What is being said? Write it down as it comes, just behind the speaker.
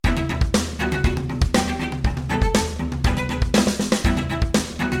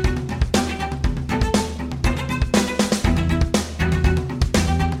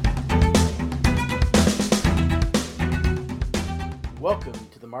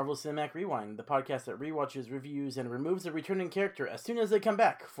Marvel Cinematic Rewind, the podcast that rewatches, reviews, and removes a returning character as soon as they come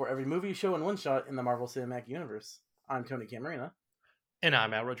back for every movie, show, and one-shot in the Marvel Cinematic Universe. I'm Tony Camarena. And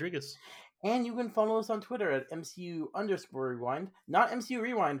I'm Al Rodriguez. And you can follow us on Twitter at MCU_Rewind, not MCU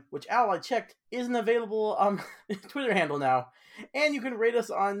Rewind, which, Al, I checked, isn't available Twitter handle now. And you can rate us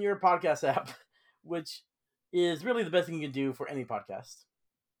on your podcast app, which is really the best thing you can do for any podcast.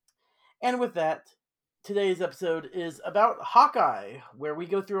 And with that, today's episode is about Hawkeye, where we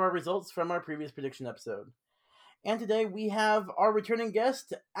go through our results from our previous prediction episode. And today we have our returning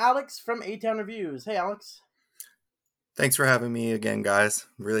guest, Alex from A-Town Reviews. Hey, Alex. Thanks for having me again, guys.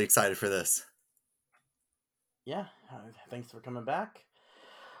 I'm really excited for this. Yeah, thanks for coming back.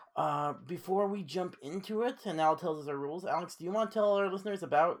 Before we jump into it, and Al tells us our rules, Alex, do you want to tell our listeners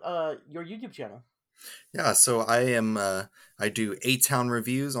about your YouTube channel? Yeah, so I do A-Town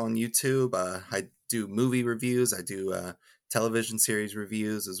Reviews on YouTube. I do movie reviews. I do television series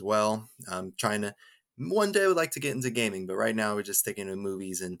reviews as well. I'm trying to, one day I would like to get into gaming, but right now we're just sticking to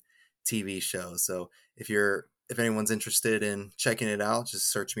movies and TV shows. So if anyone's interested in checking it out,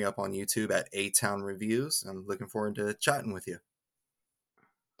 just search me up on YouTube at A-Town Reviews. I'm looking forward to chatting with you.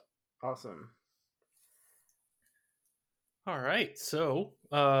 Awesome. All right, so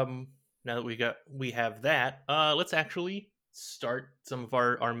now that we have that, let's actually start some of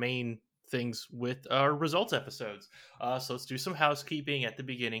our main things with our results episodes. So let's do some housekeeping at the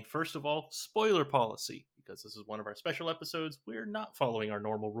beginning. First of all, spoiler policy, because this is one of our special episodes. We're not following our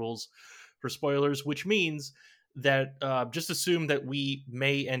normal rules for spoilers, which means that just assume that we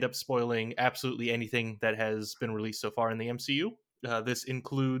may end up spoiling absolutely anything that has been released so far in the MCU. This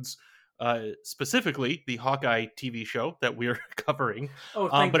includes specifically the Hawkeye TV show that we're covering. Oh,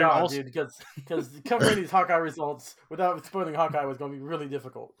 thank God, dude, because covering these Hawkeye results without spoiling Hawkeye was going to be really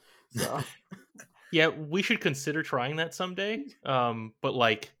difficult. So, yeah, we should consider trying that someday. But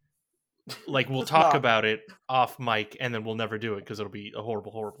like we'll talk about it off mic, and then we'll never do it because it'll be a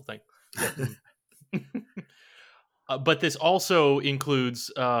horrible, horrible thing. But this also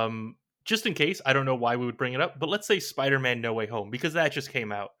includes, just in case, I don't know why we would bring it up, but let's say Spider-Man No Way Home, because that just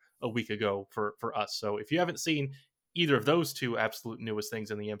came out a week ago for us. So if you haven't seen either of those two absolute newest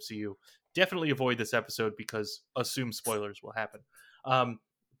things in the MCU, definitely avoid this episode because assume spoilers will happen.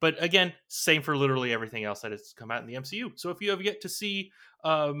 But again, same for literally everything else that has come out in the MCU. So if you have yet to see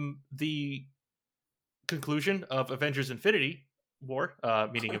the conclusion of Avengers Infinity War,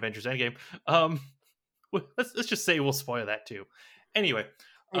 meaning Avengers Endgame, let's just say we'll spoil that too. Anyway.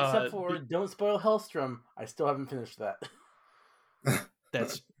 Except for don't spoil Hellstrom. I still haven't finished that.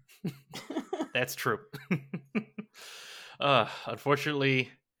 That's true.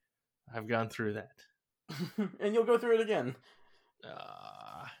 Unfortunately, I've gone through that. And you'll go through it again.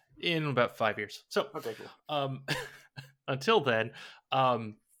 In about 5 years. So, okay, cool. Until then,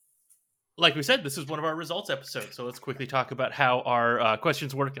 like we said, this is one of our results episodes. So let's quickly talk about how our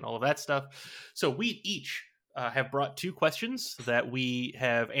questions work and all of that stuff. So we each have brought 2 questions that we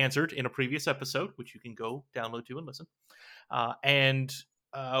have answered in a previous episode, which you can go download to and listen. And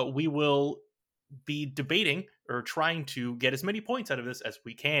we will be debating or trying to get as many points out of this as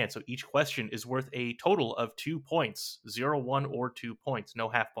we can. So each question is worth a total of 2 points, 0, 1, or 2 points, no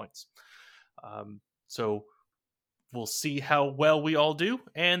half points. So we'll see how well we all do,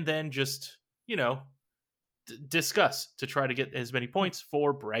 and then just, discuss to try to get as many points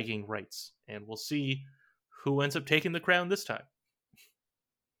for bragging rights. And we'll see who ends up taking the crown this time.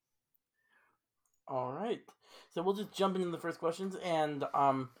 All right. So we'll just jump into the first questions, and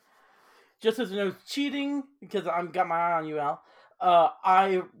just as you know, cheating, because I've got my eye on you, Al.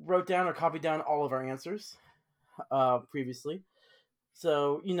 I wrote down or copied down all of our answers previously.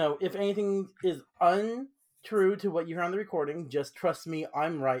 So, if anything is untrue to what you hear on the recording, just trust me,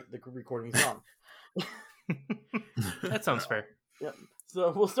 I'm right, the recording's wrong. That sounds fair. Yep.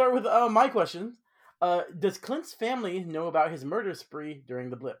 So we'll start with my question. Does Clint's family know about his murder spree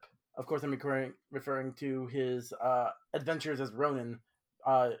during the blip? Of course, I'm referring to his adventures as Ronin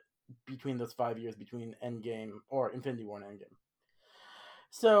between those 5 years between Endgame or Infinity War and Endgame.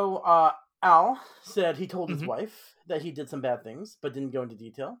 So Al said he told his wife that he did some bad things, but didn't go into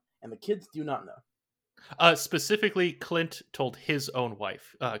detail, and the kids do not know. Specifically, Clint told his own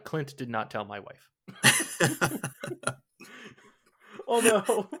wife. Clint did not tell my wife. Oh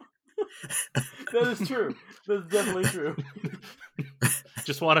no. That is true. That's definitely true.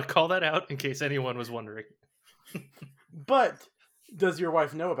 Just want to call that out in case anyone was wondering. But does your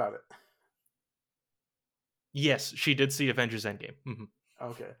wife know about it? Yes, she did see Avengers Endgame. Mm-hmm.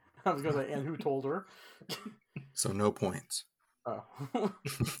 Okay. I was going to say, and who told her? So no points. Oh.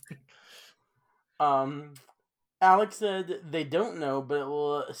 Alex said they don't know, but it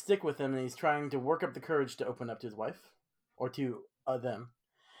will stick with him, and he's trying to work up the courage to open up to his wife, or to them.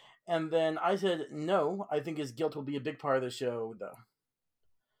 And then I said, no, I think his guilt will be a big part of the show, though.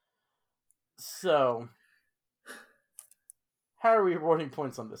 So, how are we awarding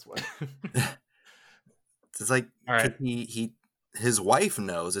points on this one? It's like, All right. his wife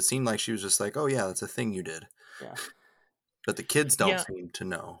knows. It seemed like she was just like, oh yeah, that's a thing you did. Yeah. But the kids don't seem to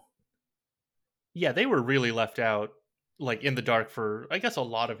know. Yeah, they were really left out, like, in the dark for, I guess, a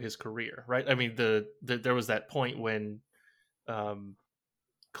lot of his career, right? I mean, there was that point when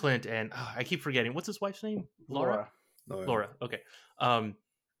Clint and I keep forgetting, what's his wife's name? Laura. Okay.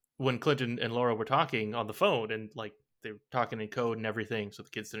 When Clint and Laura were talking on the phone, and like they were talking in code and everything, so the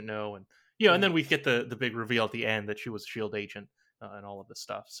kids didn't know, and and then we get the big reveal at the end that she was a SHIELD agent and all of this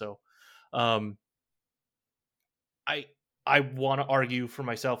stuff. So, I want to argue for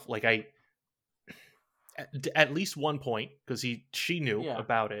myself, like at least 1 point, because she knew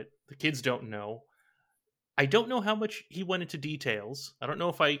about it. The kids don't know. I don't know how much he went into details. I don't know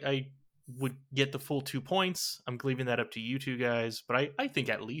if I would get the full 2 points. I'm leaving that up to you two guys, but I think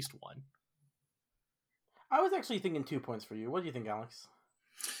at least 1. I was actually thinking 2 points for you. What do you think, Alex?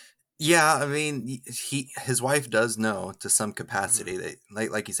 Yeah, I mean, his wife does know to some capacity. They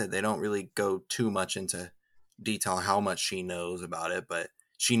like you said, they don't really go too much into detail how much she knows about it, but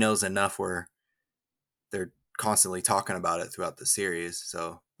she knows enough where they're constantly talking about it throughout the series.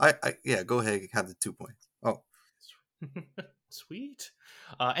 So I go ahead, have the 2 points. Oh, sweet.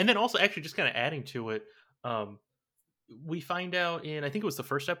 And then also, actually, just kind of adding to it, we find out in, I think it was the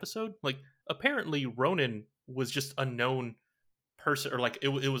first episode, like apparently Ronan was just a known person, or like it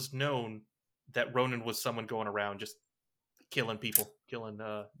was known that Ronan was someone going around just killing people, killing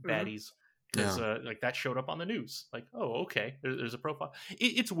baddies. Because like that showed up on the news. Like, oh, okay, there's a profile.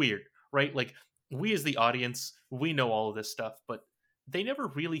 It's weird, right? Like, we as the audience, we know all of this stuff, but they never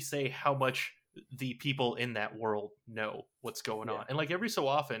really say how much the people in that world know what's going on. And like every so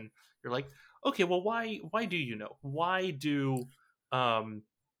often, you're like, okay, well, why do you know? Why do I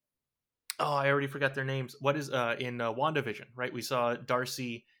already forgot their names. What is in WandaVision, right? We saw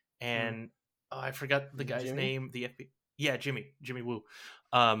Darcy and I forgot the guy's name. The FBI. Yeah, Jimmy Woo.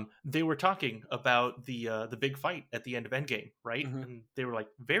 They were talking about the big fight at the end of Endgame, right? And they were like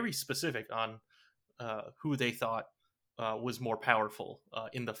very specific on who they thought was more powerful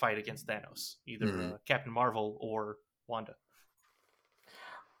in the fight against Thanos, either Captain Marvel or Wanda.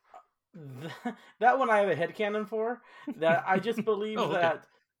 That one I have a headcanon for. That I just believe that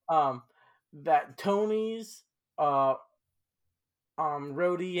that Tony's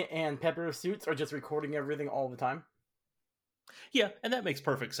Rhodey and Pepper's suits are just recording everything all the time. Yeah, and that makes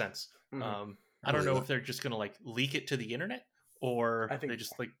perfect sense. I don't know if they're just gonna like leak it to the internet, or I think they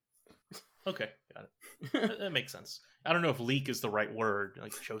just like. Okay, got it. That makes sense. I don't know if leak is the right word.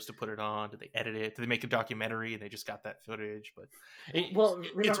 Like, chose to put it on. Did they edit it? Did they make a documentary and they just got that footage? But remember,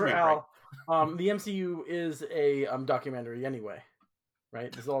 it's weird, Al, right? The MCU is a documentary anyway,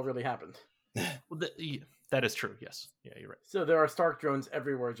 right? This all really happened. Well, that is true. Yes. Yeah, you're right. So there are Stark drones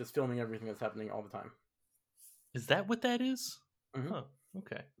everywhere, just filming everything that's happening all the time. Is that what that is? Oh,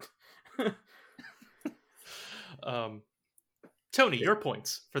 okay. Tony, your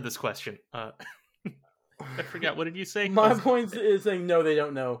points for this question. I forgot. What did you say? My points is saying no, they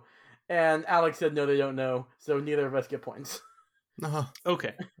don't know. And Alex said no, they don't know. So neither of us get points.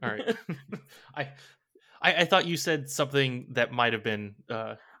 Okay. All right. I thought you said something that might have been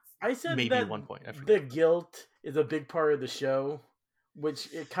I said maybe that 1 point. I forgot. The guilt is a big part of the show,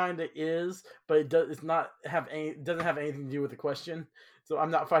 which it kind of is, but it doesn't have anything to do with the question. So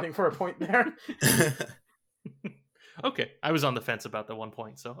I'm not fighting for a point there. Okay, I was on the fence about the 1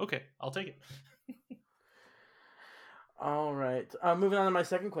 point, so okay, I'll take it. All right, moving on to my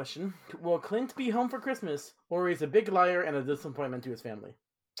second question. Will Clint be home for Christmas, or he's a big liar and a disappointment to his family?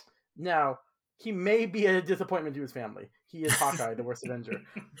 Now, he may be a disappointment to his family. He is Hawkeye, the worst Avenger.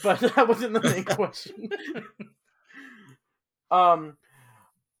 But that wasn't the main question.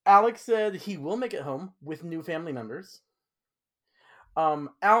 Alex said he will make it home with new family members. Al,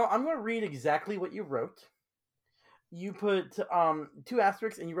 I'm going to read exactly what you wrote. You put 2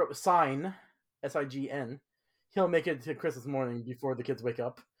 asterisks and you wrote sign, S-I-G-N. He'll make it to Christmas morning before the kids wake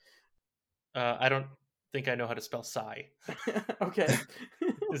up. I don't think I know how to spell sigh. Okay.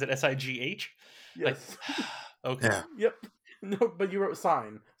 Is it S-I-G-H? Yes. Okay. Yeah. Yep. No, but you wrote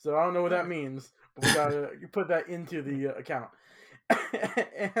sign, so I don't know what that means. But we gotta put that into the account.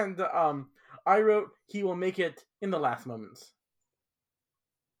 And I wrote he will make it in the last moments.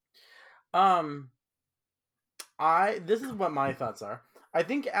 This is what my thoughts are. I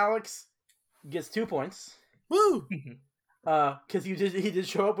think Alex gets 2 points Woo! Because he did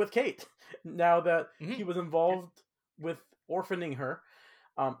show up with Kate. Now that he was involved with orphaning her,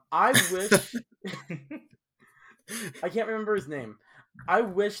 I wish I can't remember his name. I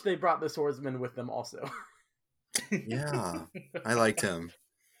wish they brought the swordsman with them also. Yeah, I liked him.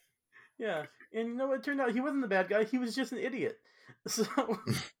 Yeah, and you know what? It turned out he wasn't the bad guy. He was just an idiot. So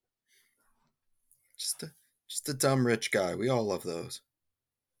just a dumb rich guy. We all love those.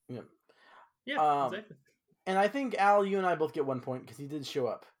 yeah, Exactly. And I think Al, you and I both get 1 point because he did show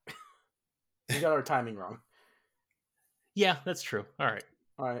up. We got our timing wrong. Yeah, that's true. All right.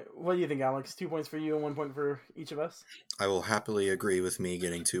 All right, what do you think, Alex? 2 points for you and 1 point for each of us. I will happily agree with me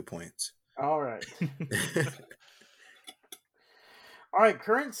getting 2 points. All right. All right,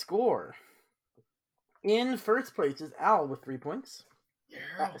 current score. In first place is Al with 3 points.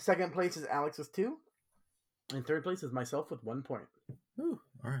 Yeah. Second place is Alex with 2. And third place is myself with 1 point. Ooh,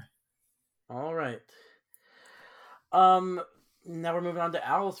 all right. All right. Now we're moving on to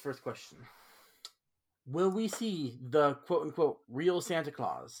Al's first question. Will we see the quote-unquote real Santa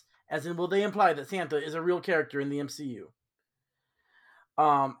Claus? As in, will they imply that Santa is a real character in the MCU?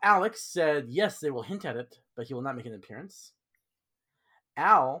 Alex said, yes, they will hint at it, but he will not make an appearance.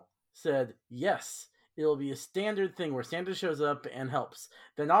 Al said, yes, it will be a standard thing where Santa shows up and helps.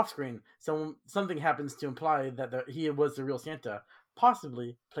 Then off-screen, something happens to imply that he was the real Santa,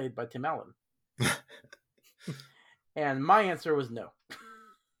 possibly played by Tim Allen. And my answer was no.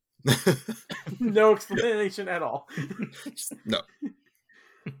 No explanation at all. No.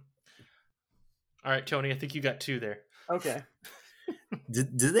 All right, Tony, I think you got 2 there. Okay.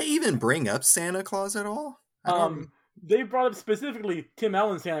 Did they even bring up Santa Claus at all? They brought up specifically Tim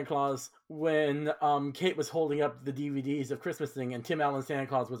Allen Santa Claus when Kate was holding up the DVDs of Christmas Thing, and Tim Allen Santa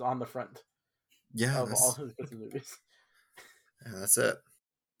Claus was on the front of all his Christmas movies. Yeah, that's it.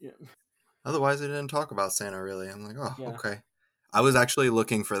 Yeah. Otherwise, they didn't talk about Santa really. I'm like, oh, Yeah. okay. I was actually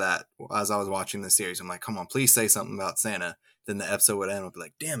looking for that as I was watching the series. I'm like, come on, please say something about Santa. Then the episode would end. I'd be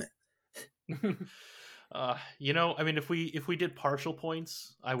like, damn it. I mean, if we did partial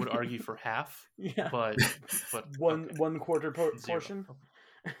points, I would argue for half. Yeah. But one quarter portion.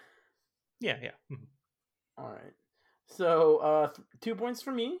 Yeah. All right. So 2 points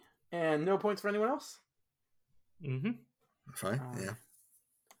for me and no points for anyone else. Mm-hmm. Fine. Yeah.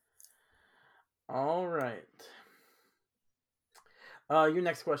 All right. Your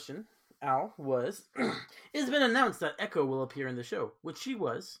next question, Al, was, it has been announced that Echo will appear in the show, which she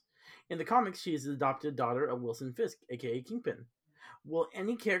was. In the comics, she is the adopted daughter of Wilson Fisk, aka Kingpin. Will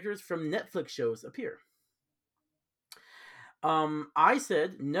any characters from Netflix shows appear? I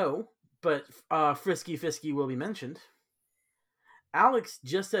said no, but Frisky Fisky will be mentioned. Alex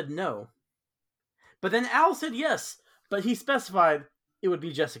just said no. But then Al said yes, but he specified it would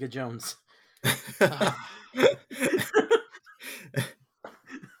be Jessica Jones.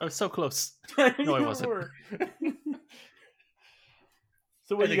 I was so close. No, I wasn't.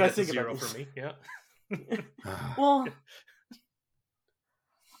 So what do you guys think about about this? For me? Yeah. Well,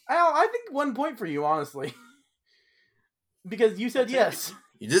 Al, I think 1 point for you, honestly, because you said yes,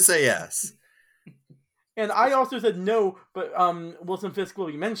 You did say yes. and I also said no. But Wilson Fisk will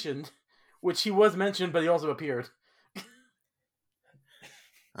be mentioned, which he was mentioned, but he also appeared.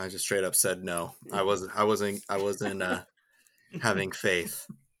 I just straight up said no. I wasn't having faith.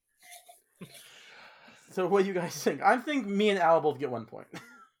 So what do you guys think? I think me and Al both get 1 point.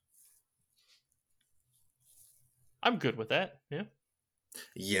 I'm good with that. Yeah.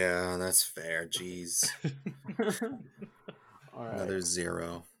 Yeah, that's fair. Jeez. All right. Another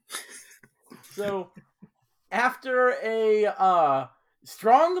 0. So after a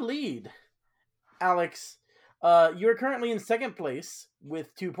strong lead, Alex, you're currently in second place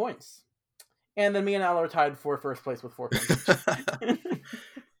with 2 points. And then me and Al are tied for first place with 4 points.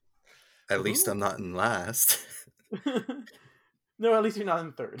 At least I'm not in last. No, at least you're not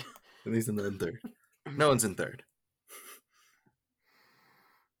in third. At least I'm not in third. No one's in third.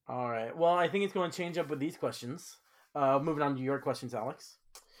 All right. Well, I think it's going to change up with these questions. Moving on to your questions, Alex.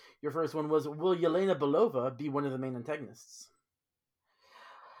 Your first one was, will Yelena Belova be one of the main antagonists?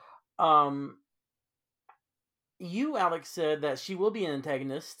 You, Alex, said that she will be an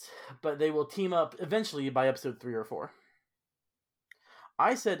antagonist, but they will team up eventually by episode 3 or 4.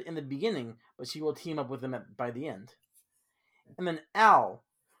 I said in the beginning, but she will team up with them by the end. And then Al,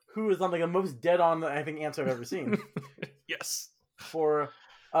 who is on like the most dead-on, I think, answer I've ever seen. Yes.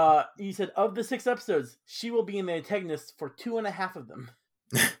 You said of the 6 episodes, she will be an antagonist for 2.5 of them.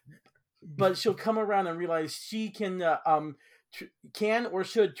 But she'll come around and realize she can or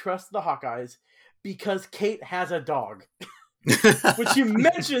should trust the Hawkeyes because Kate has a dog. Which she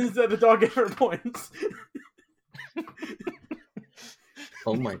mentions that the dog gave her points.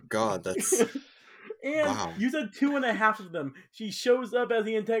 Oh my god, that's And wow. you said 2.5 of them. She shows up as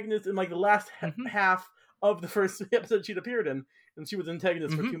the antagonist in like the last half of the first episode she'd appeared in, and she was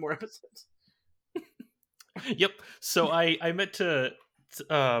antagonist for 2 more episodes. Yep. So I meant to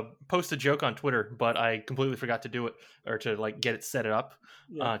post a joke on Twitter, but I completely forgot to do it or to like get it set up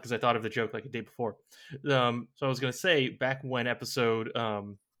because I thought of the joke like a day before. So I was gonna say back when episode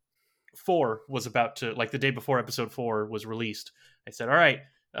 4 was about to, like the day before episode 4 was released, I said, all right,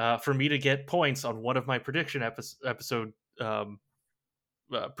 for me to get points on one of my prediction episode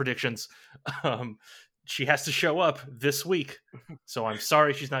predictions, she has to show up this week. So I'm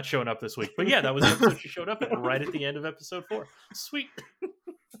sorry she's not showing up this week. But yeah, that was the episode she showed up at, right at the end of episode 4. Sweet.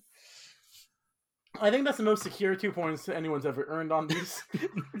 I think that's the most secure 2 points anyone's ever earned on these.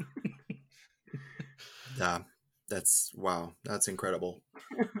 Yeah, that's wow. That's incredible.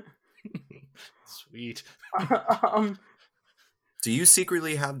 Sweet. Do you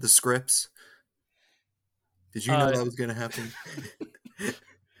secretly have the scripts? Did you know that was going to happen?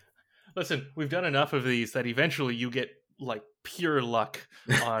 Listen, we've done enough of these that eventually you get like pure luck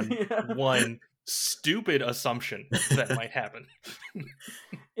on one stupid assumption that might happen.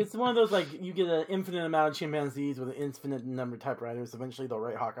 It's one of those like you get an infinite amount of chimpanzees with an infinite number of typewriters. Eventually, they'll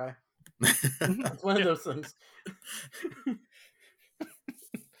write Hawkeye. It's one of those things.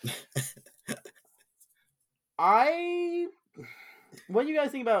 What do you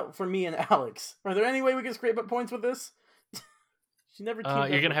guys think about for me and Alex? Are there any way we can scrape up points with this? She never.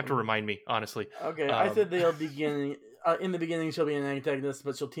 You're gonna have to remind me, honestly. Okay, I said they'll begin in the beginning. She'll be an antagonist,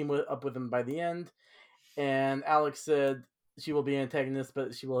 but she'll team up with him by the end. And Alex said she will be an antagonist,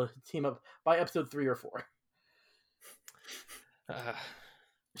 but she will team up by episode 3 or 4.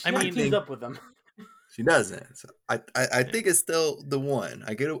 She teams up with them. She doesn't. So I think it's still the one.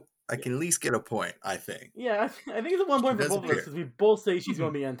 I can at least get a point. I think. Yeah, I think it's a 1 point for both of us because we both say she's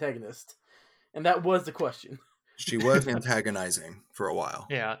going to be an antagonist, and that was the question. She was antagonizing for a while.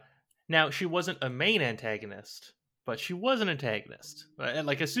 Yeah. Now, she wasn't a main antagonist, but she was an antagonist. And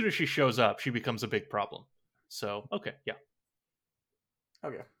like as soon as she shows up, she becomes a big problem. So, okay, yeah.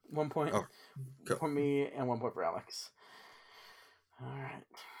 Okay, 1 point for me and 1 point for Alex. All right.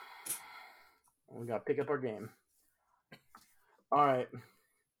 We got to pick up our game. All right.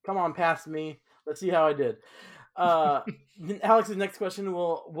 Come on, past me. Let's see how I did. Alex's next question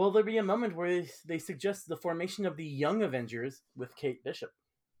will there be a moment where they suggest the formation of the Young Avengers with Kate Bishop?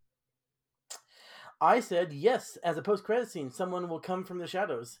 I said yes. As a post-credit scene, someone will come from the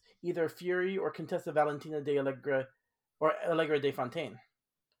shadows, either Fury or Contessa Valentina de Allegra or Allegra de Fontaine.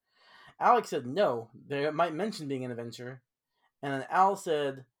 Alex said no. They might mention being an Avenger, and then Al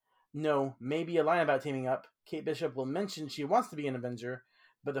said no. Maybe a line about teaming up. Kate Bishop will mention she wants to be an Avenger,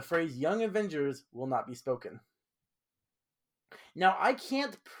 but the phrase Young Avengers will not be spoken. Now, I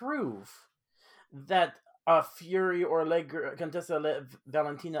can't prove that Fury or Contessa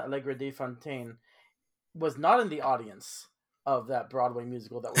Valentina Allegra de Fontaine was not in the audience of that Broadway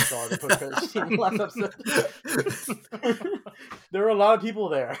musical that we saw in the post-credits scene last episode. There were a lot of people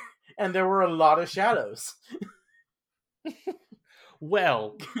there, and there were a lot of shadows.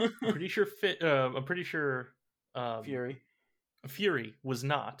 Well, I'm pretty sure Fury was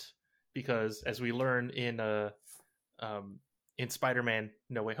not, because as we learn in Spider-Man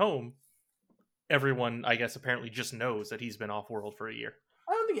No Way Home, everyone, I guess, apparently just knows that he's been off-world for a year.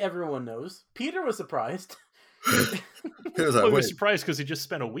 I don't think everyone knows. Peter was surprised. He was surprised because he just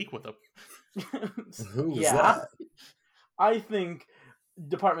spent a week with him. Who was that? I think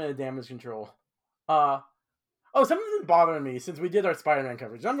Department of Damage Control. Something's bothering me since we did our Spider-Man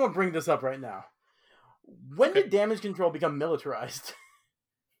coverage. I'm going to bring this up right now. When did Damage Control become militarized?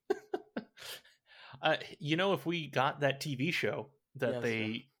 If we got that TV show that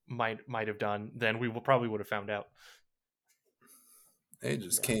they might have done, then we probably would have found out. They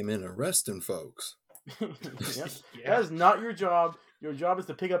just came in arresting folks. Yeah. That is not your job. Your job is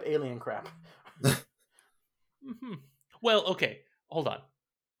to pick up alien crap. Mm-hmm. Well, okay, hold on.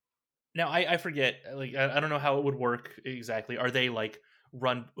 Now I forget. Like I don't know how it would work exactly. Are they like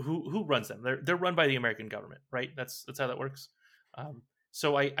run? Who runs them? They're run by the American government, right? That's how that works.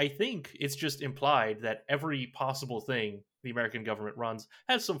 So I think it's just implied that every possible thing the American government runs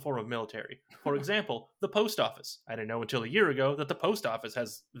has some form of military. For example, the post office. I didn't know until a year ago that the post office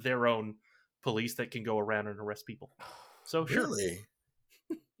has their own police that can go around and arrest people. So sure. Really?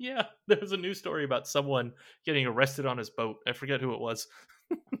 Yeah, there was a news story about someone getting arrested on his boat. I forget who it was.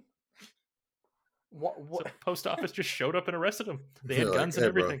 What? So the post office just showed up and arrested him. They had guns and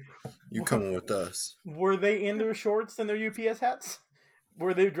everything. Bro, you coming with us? Were they in their shorts and their UPS hats?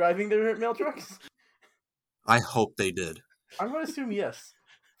 Were they driving their mail trucks? I hope they did. I'm going to assume yes.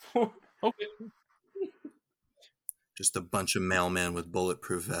 Okay. Just a bunch of mailmen with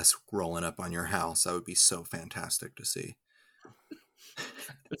bulletproof vests rolling up on your house. That would be so fantastic to see.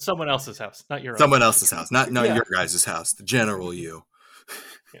 It's someone else's house, not your own. Someone else's house, not Yeah. your guys' house. The general you.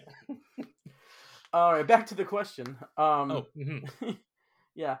 Yeah. All right, back to the question.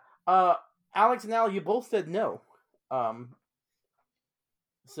 Yeah. Alex and Al, you both said no.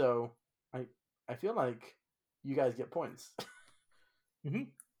 So I feel like you guys get points.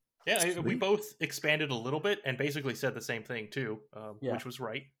 Yeah, we Sweet. both expanded a little bit and basically said the same thing too, Yeah. which was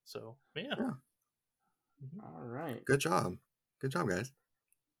right. So yeah. All right. Good job. Good job, guys.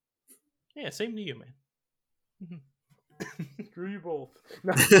 Yeah, same to you, man. Screw you both.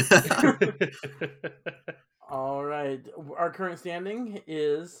 No. All right. Our current standing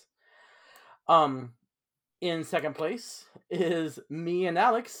is, in second place is me and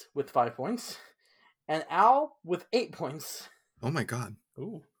Alex with 5 points, and Al with 8 points. Oh my god.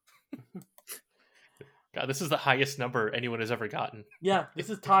 Ooh. God, this is the highest number anyone has ever gotten. Yeah, this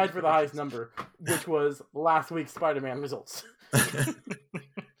is tied for the highest number, which was last week's Spider-Man results.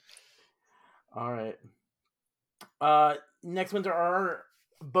 All right. Next ones are our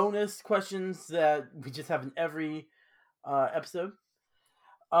bonus questions that we just have in every episode.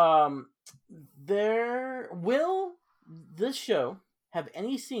 Will this show have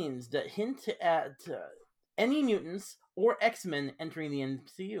any scenes that hint at any mutants or X-Men entering the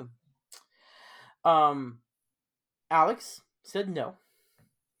MCU? Alex said no.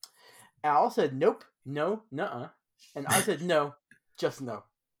 Al said nope, no, nuh-uh. And I said no, just no.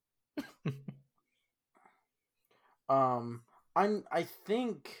 I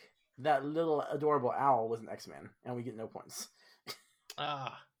think that little adorable owl was an X-Man, and we get no points.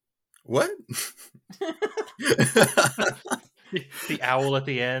 What? The owl at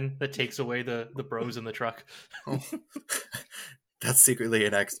the end that takes away the bros in the truck. Oh, that's secretly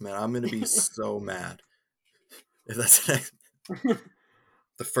an X-Men. I'm gonna be so mad if that's an X-Men.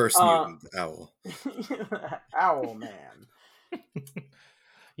 The first mutant owl. Owl man.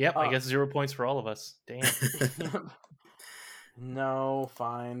 Yep, I guess 0 points for all of us. Damn. No,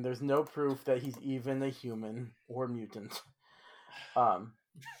 fine. There's no proof that he's even a human or mutant.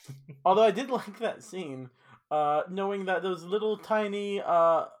 Although I did like that scene, knowing that those little tiny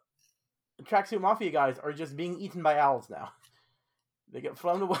tracksuit mafia guys are just being eaten by owls now. They get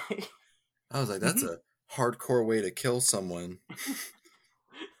flown away. I was like, that's a hardcore way to kill someone.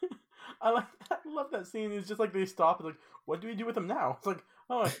 I love that scene. It's just like they stop and like, what do we do with them now? It's like,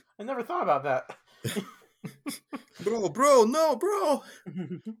 oh, I never thought about that. Bro, no, bro.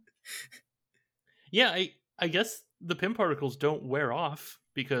 Yeah, I guess the Pym particles don't wear off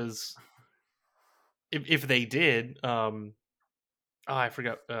because if they did, I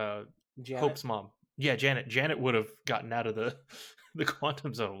forgot Janet? Hope's mom. Yeah, Janet. Janet would have gotten out of the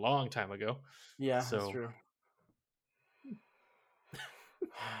quantum zone a long time ago. Yeah, So- that's true.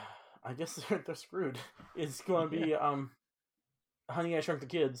 I guess they're screwed. It's going to be Honey, I Shrunk the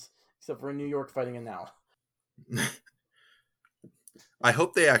Kids, except for in New York fighting a owl. I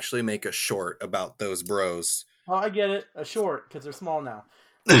hope they actually make a short about those bros. Oh, I get it. A short, because they're small now.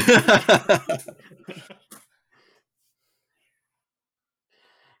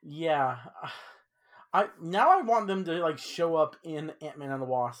 Yeah. I want them to like show up in Ant-Man and the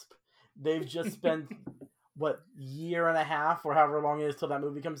Wasp. They've just spent year and a half or however long it is till that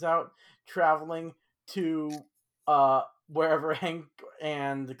movie comes out, traveling to wherever Hank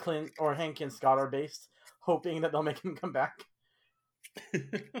and Clint or Hank and Scott are based, hoping that they'll make him come back.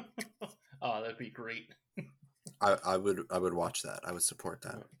 Oh, that'd be great. I would watch that. I would support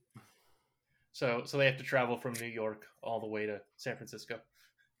that. So they have to travel from New York all the way to San Francisco.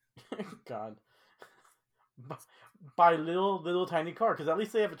 God. By little tiny car, because at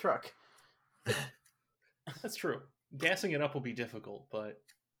least they have a truck. That's true. Gassing it up will be difficult, but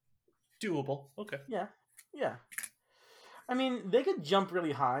doable. Okay. Yeah. I mean, they could jump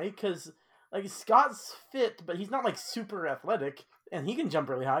really high, because like Scott's fit, but he's not like super athletic, and he can jump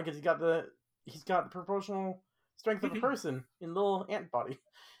really high because he's got the proportional strength of a person in little ant body.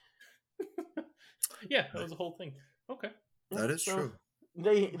 Yeah, that was the whole thing. Okay. That is true.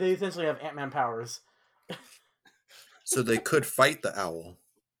 They essentially have Ant-Man powers. So they could fight the owl.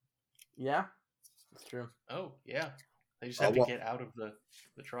 Yeah, that's true. Oh, yeah. They just have to get out of the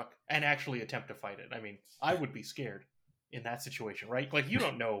truck and actually attempt to fight it. I mean, I would be scared in that situation, right? Like, you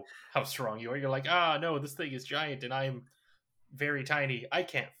don't know how strong you are. You're like, no, this thing is giant and I'm very tiny. I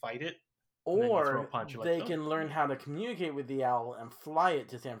can't fight it. Or they can learn how to communicate with the owl and fly it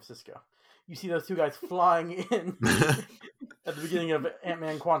to San Francisco. You see those two guys flying in at the beginning of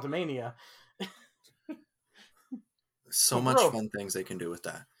Ant-Man Quantumania. So For much growth. fun things they can do with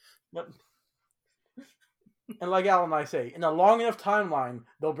that. Yep. And like Al and I say, in a long enough timeline,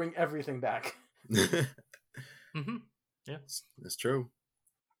 they'll bring everything back. Mm-hmm. Yeah, That's true.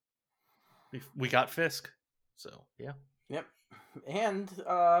 we got Fisk, so yeah. Yep. And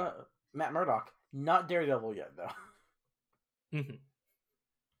Matt Murdock. Not Daredevil yet, though. Mm-hmm.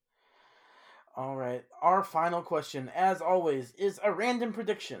 All right. Our final question, as always, is a random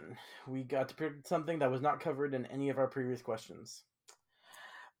prediction. We got to predict something that was not covered in any of our previous questions.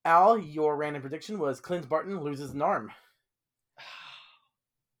 Al, your random prediction was Clint Barton loses an arm.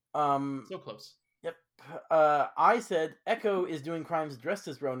 So close. Yep. I said Echo is doing crimes dressed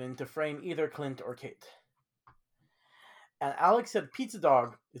as Ronin to frame either Clint or Kate. And Alex said Pizza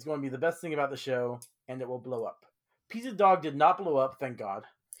Dog is going to be the best thing about the show, and it will blow up. Pizza Dog did not blow up, thank God.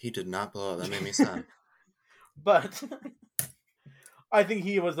 He did not blow up. That made me sad. But I think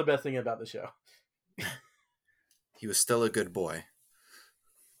he was the best thing about the show. He was still a good boy.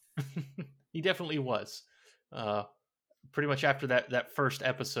 He definitely was. Pretty much after that first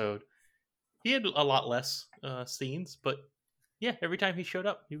episode, he had a lot less scenes, but yeah, every time he showed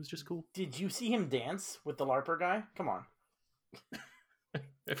up, he was just cool. Did you see him dance with the LARPer guy? Come on.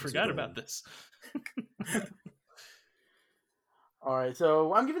 I forgot about this. All right,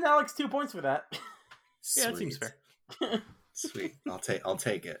 so I'm giving Alex 2 points for that. Yeah, that seems fair. Sweet. I'll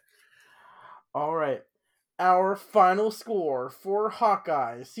take it. All right. Our final score for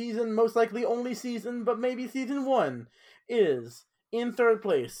Hawkeye, season, most likely only season, but maybe season 1, is in third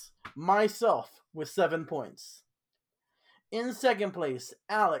place, myself with 7 points. In second place,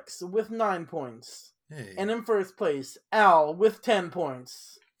 Alex with 9 points. Hey. And in first place, Al with 10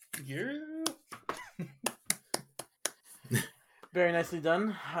 points. Yeah. Very nicely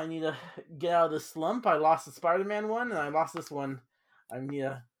done. I need to get out of this slump. I lost the Spider-Man one, and I lost this one. I need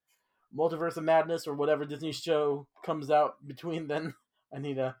a Multiverse of Madness or whatever Disney show comes out between then. I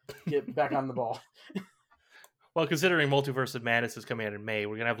need to get back on the ball. Well, considering Multiverse of Madness is coming out in May,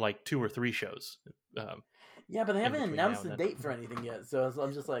 we're gonna have like 2 or 3 shows. Yeah, but they haven't between announced now the and then. date for anything yet, so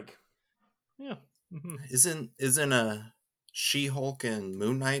I'm just like, Yeah. Mm-hmm. Isn't a She-Hulk and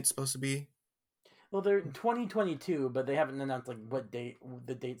Moon Knight supposed to be? well, they're in 2022, but they haven't announced like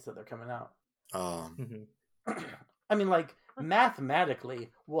the dates that they're coming out. Mm-hmm. I mean, like mathematically,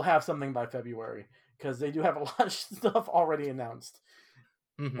 we'll have something by February because they do have a lot of stuff already announced,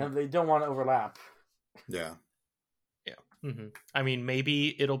 Mm-hmm. and they don't want to overlap. Yeah. Mm-hmm. I mean,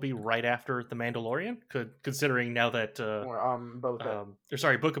 maybe it'll be right after The Mandalorian, considering now that Or both.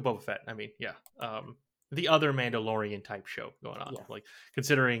 Book of Boba Fett. I mean, yeah, the other Mandalorian type show going on. Yeah. Like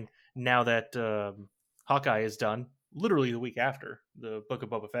considering now that Hawkeye is done, literally the week after the Book of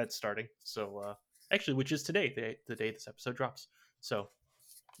Boba Fett's starting. So actually, which is today, the day this episode drops. So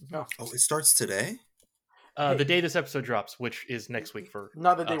Oh, it starts today? the day this episode drops, which is next week for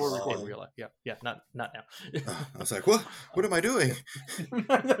Not the day us we're in recording. real life. Yeah, not now. I was like, what? What am I doing?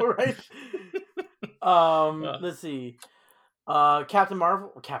 I know, right? Let's see. Captain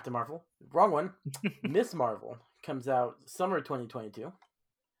Marvel, wrong one. Miss Marvel comes out summer 2022.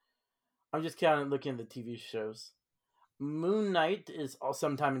 I'm just kind of looking at the TV shows. Moon Knight is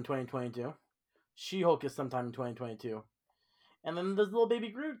sometime in 2022. She-Hulk is sometime in 2022. And then the little baby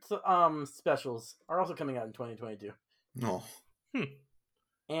Groot specials are also coming out in 2022. No.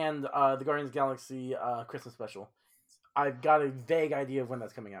 And the Guardians of the Galaxy Christmas special. I've got a vague idea of when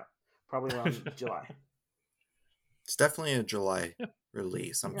that's coming out. Probably around July. It's definitely a July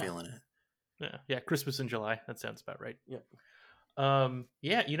release. I'm Yeah. feeling it. Yeah, Christmas in July. That sounds about right. Yep.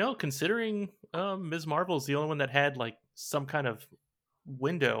 Yeah, considering Ms. Marvel is the only one that had like some kind of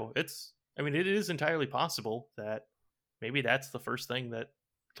window, it is entirely possible that maybe that's the first thing that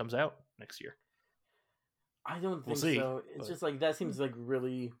comes out next year. I don't We'll think see, so. It's but- just like that seems like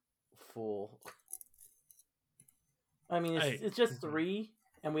really full. I mean, it's just 3,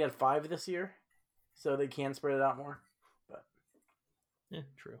 and we had 5 this year, so they can spread it out more. But Yeah,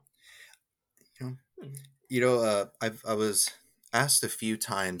 true. I was asked a few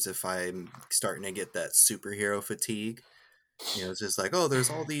times if I'm starting to get that superhero fatigue. It's just like, oh, there's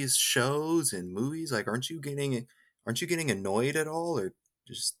all these shows and movies. Like, aren't you getting annoyed at all, or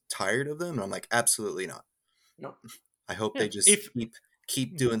just tired of them? And I'm like, absolutely not. Nope. I hope Yeah, they just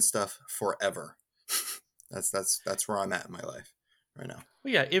keep doing stuff forever. That's where I'm at in my life right now.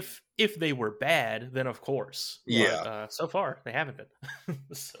 Well, yeah, if they were bad, then of course. Yeah. But, so far they haven't been.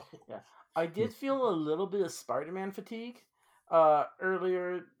 So I did feel a little bit of Spider-Man fatigue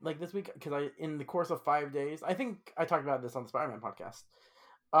earlier, like this week, because in the course of 5 days, I think I talked about this on the Spider-Man podcast.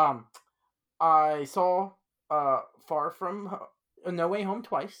 I saw Far From No Way Home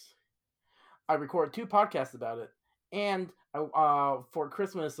twice. I recorded 2 podcasts about it, And for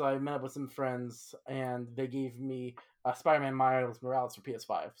Christmas, I met up with some friends, and they gave me Spider-Man Miles Morales for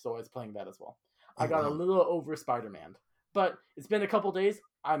PS5, so I was playing that as well. I got a little over Spider-Man, but it's been a couple days.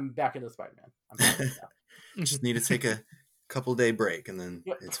 I'm back into Spider-Man. I'm back now. Just need to take a couple day break, and then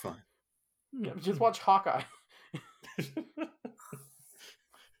it's fine. Yep, just watch Hawkeye.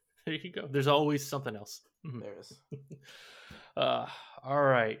 There you go. There's always something else. There is. All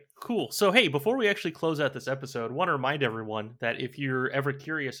right, cool. So, hey, before we actually close out this episode, I want to remind everyone that if you're ever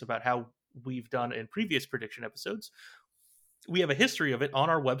curious about how we've done in previous prediction episodes, we have a history of it on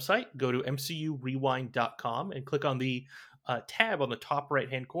our website. Go to mcurewind.com and click on the tab on the top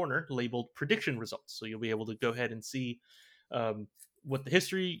right-hand corner labeled prediction results. So you'll be able to go ahead and see what the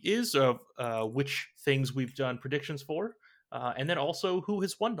history is of which things we've done predictions for, and then also who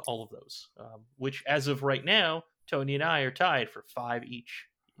has won all of those, which as of right now, Tony and I are tied for 5 each.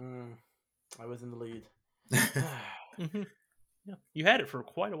 I was in the lead. Mm-hmm. Yeah, you had it for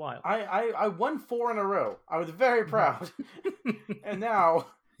quite a while. I won 4 in a row. I was very proud. And now...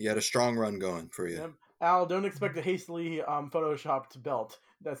 You had a strong run going for you. Al, don't expect a hastily photoshopped belt.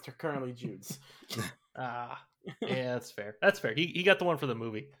 That's currently Jude's. Yeah, that's fair. That's fair. He got the one for the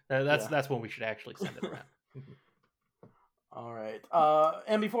movie. That's when we should actually send it around. All right.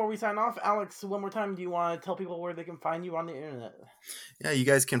 And before we sign off, Alex, one more time, do you want to tell people where they can find you on the internet? Yeah, you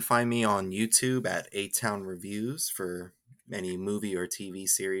guys can find me on YouTube at A-Town Reviews for any movie or TV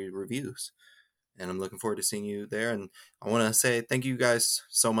series reviews. And I'm looking forward to seeing you there. And I want to say thank you guys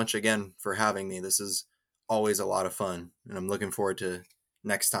so much again for having me. This is always a lot of fun. And I'm looking forward to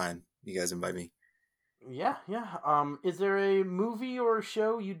next time you guys invite me. Yeah. Is there a movie or a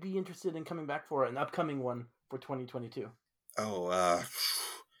show you'd be interested in coming back for, an upcoming one for 2022? Oh,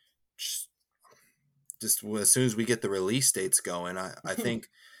 just as soon as we get the release dates going, I think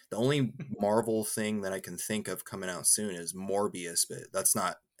the only Marvel thing that I can think of coming out soon is Morbius, but that's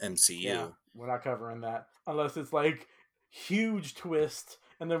not MCU. Yeah, we're not covering that unless it's like huge twist,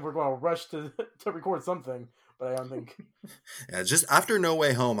 and then we're going to rush to record something. But I don't think. Yeah, just after No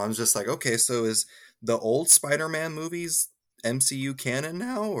Way Home, I'm just like, okay, so is the old Spider-Man movies MCU canon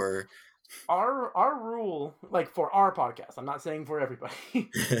now, or? Our rule, like for our podcast, I'm not saying for everybody,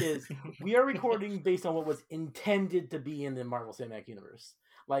 is we are recording based on what was intended to be in the Marvel Cinematic Universe.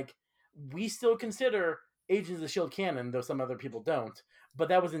 Like, we still consider Agents of the S.H.I.E.L.D. canon, though some other people don't, but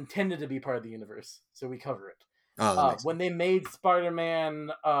that was intended to be part of the universe, so we cover it. When they made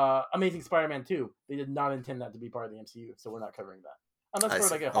Spider-Man, Amazing Spider-Man 2, they did not intend that to be part of the MCU, so we're not covering that. Unless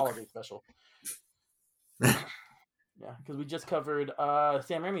for like a holiday special. Yeah, because we just covered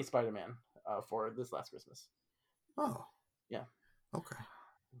Sam Raimi's Spider-Man for this last Christmas. Oh. Yeah. Okay.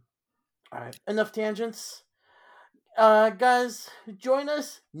 All right. Enough tangents. Guys, join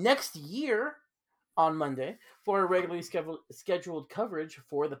us next year on Monday for a regularly scheduled coverage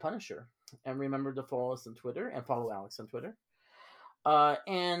for The Punisher. And remember to follow us on Twitter and follow Alex on Twitter.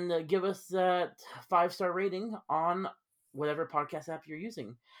 And give us that 5-star rating on whatever podcast app you're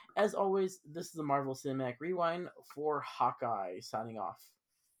using. As always, this is the Marvel Cinematic Rewind for Hawkeye signing off.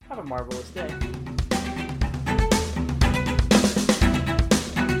 Have a marvelous day.